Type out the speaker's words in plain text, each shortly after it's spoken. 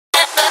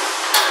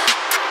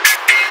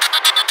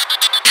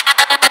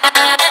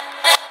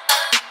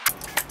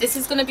this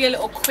is going to be a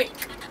little quick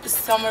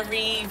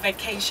summary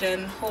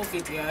vacation haul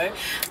video,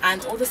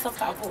 and all the stuff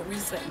that I bought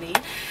recently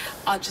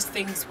are just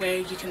things where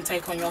you can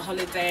take on your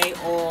holiday,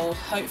 or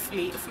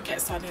hopefully if we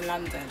get sun in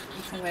London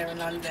you can wear in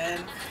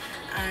London.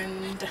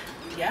 And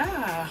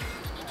yeah,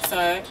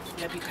 so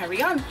let me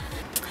carry on.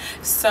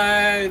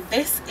 So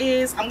this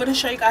is, I'm going to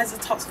show you guys the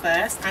tops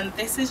first, and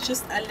this is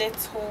just a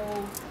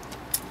little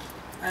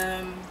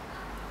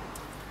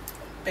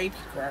baby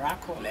grow, I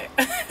call it,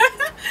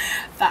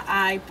 that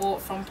I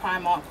bought from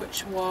Primark,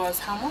 which was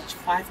how much?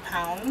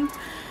 £5.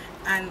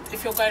 And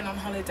if you're going on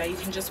holiday, you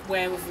can just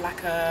wear with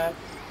like a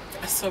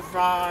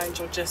sarong,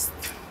 or just,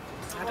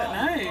 I don't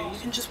know, you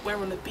can just wear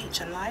on the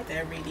beach and lie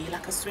there, really,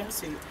 like a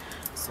swimsuit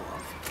sort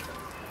of.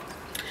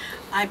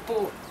 I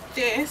bought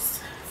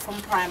this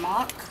from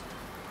Primark,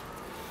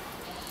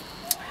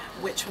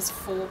 which was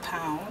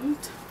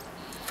 £4,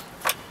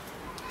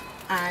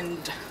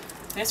 and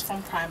this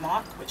from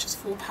Primark, which is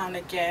 £4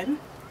 again,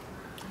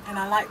 and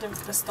I like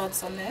the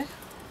studs on there,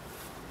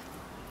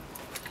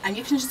 and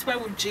you can just wear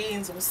with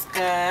jeans or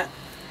skirt.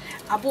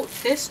 I bought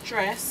this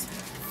dress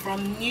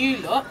from New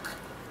Look,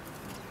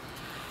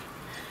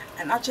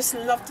 and I just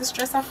love this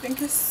dress. I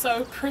think it's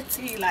so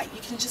pretty. Like,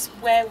 you can just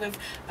wear with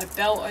a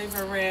belt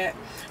over it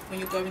when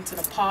you're going to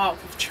the park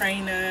with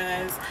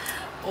trainers,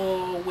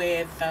 or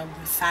with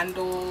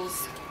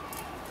sandals.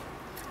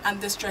 And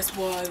this dress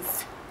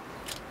was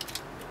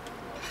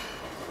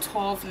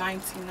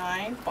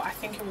 £12.99, but I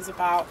think it was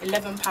about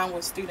 £11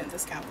 with student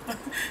discount.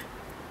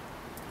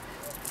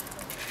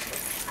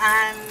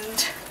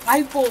 And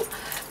I bought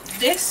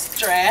this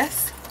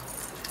dress,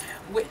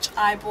 which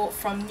I bought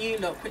from New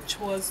Look, which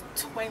was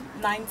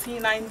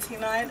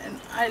 $19.99,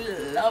 and I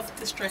love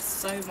this dress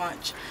so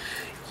much.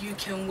 You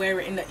can wear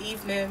it in the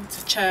evening,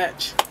 to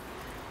church,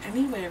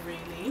 anywhere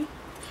really,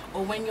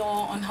 or when you're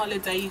on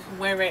holiday you can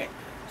wear it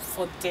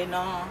for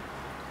dinner.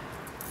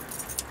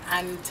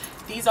 And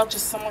these are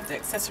just some of the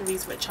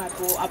accessories which I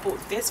bought. I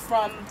bought this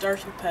from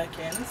Dorothy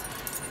Perkins,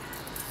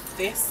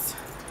 this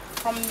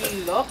from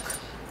New Look.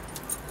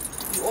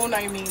 You all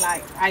know me,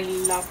 like, I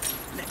love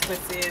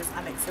necklaces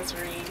and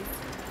accessories.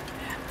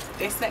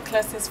 This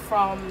necklace is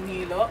from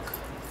New Look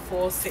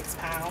for £6,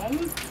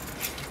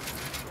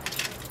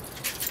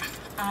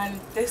 and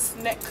this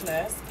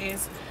necklace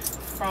is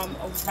from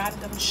a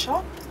random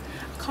shop.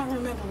 I can't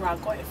remember where I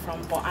got it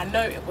from, but I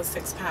know it was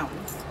 £6.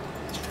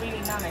 It's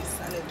really nice,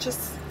 and it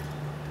just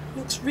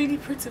looks really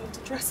pretty with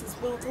the dress as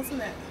well, doesn't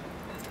it?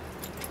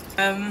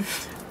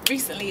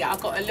 Recently I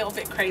got a little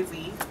bit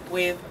crazy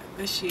with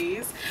the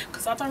shoes,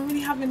 because I don't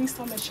really have any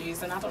summer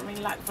shoes and I don't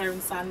really like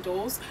wearing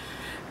sandals.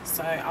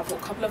 So I bought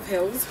a couple of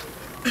heels.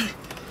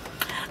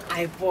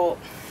 I bought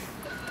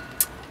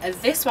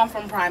this one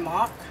from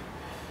Primark,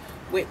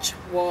 which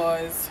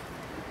was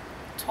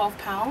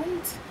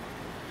 £12,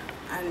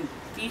 and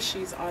these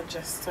shoes are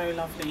just so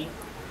lovely.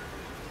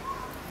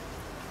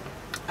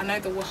 I know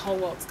the whole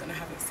world's gonna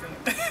have it soon.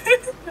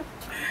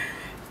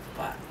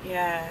 But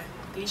yeah,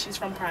 these shoes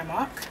from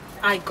Primark.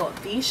 I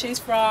got these shoes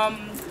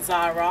from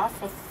Zara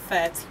for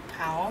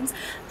 £30,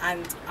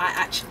 and I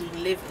actually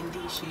live in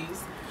these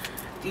shoes.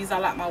 These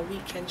are like my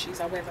weekend shoes.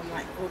 I wear them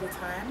like all the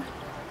time.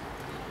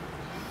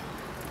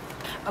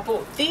 I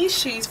bought these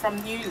shoes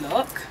from New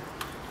Look,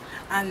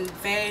 and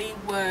they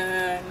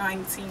were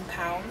 £19,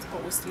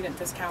 but with student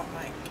discount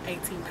like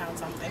 £18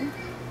 something.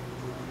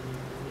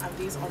 And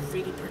these are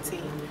really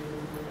pretty.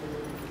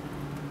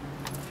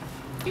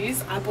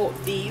 I bought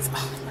these,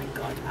 oh my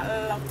god,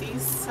 I love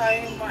these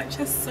so much,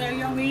 they're so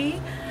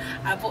yummy.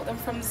 I bought them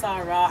from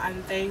Zara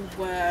and they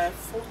were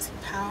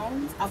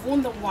 £40. I've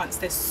worn them once,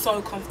 they're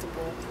so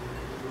comfortable.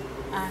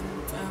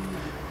 And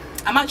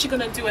I'm actually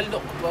going to do a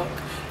lookbook,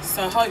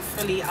 so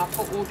hopefully I'll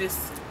put all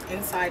this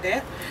inside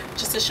it,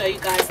 just to show you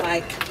guys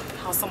like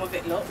how some of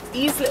it looks.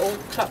 These little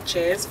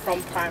clutches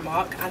from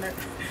Primark, and they're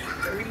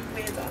really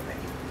weird, aren't they?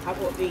 I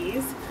bought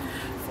these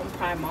from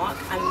Primark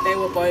and they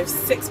were both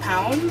 £6.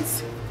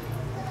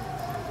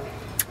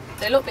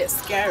 They look a bit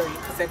scary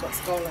because they got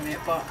skull on it,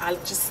 but I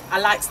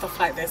like stuff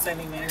like this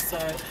anyway. So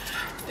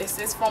this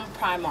is from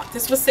Primark.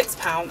 This was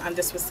 £6 and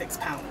this was £6.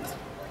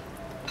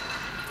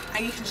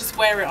 And you can just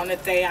wear it on a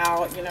day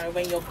out, you know,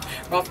 when you're,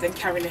 rather than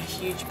carrying a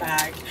huge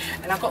bag.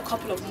 And I've got a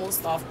couple of more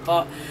stuff,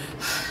 but I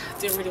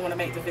didn't really want to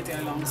make the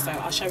video long, so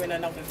I'll show you in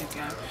another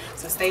video.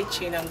 So stay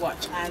tuned and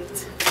watch, and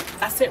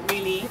that's it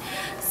really.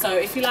 So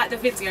if you like the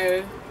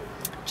video,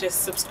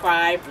 just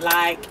subscribe,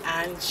 like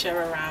and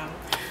share around,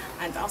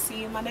 and I'll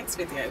see you in my next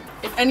video.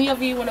 If any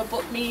of you want to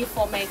book me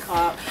for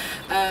makeup,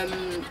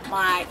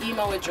 my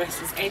email address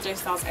is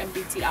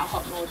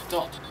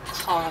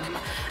ajstylesmbt@hotmail.com,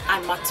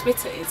 and my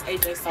Twitter is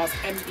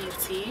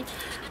ajstylesmbt,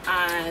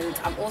 and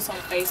I'm also on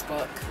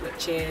Facebook,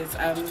 which is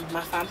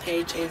my fan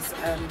page is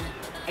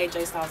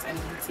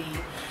ajstylesmbt.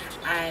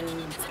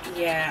 And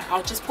yeah,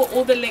 I'll just put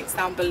all the links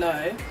down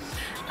below,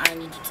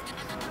 and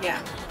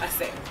yeah, that's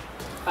it.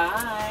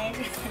 Bye.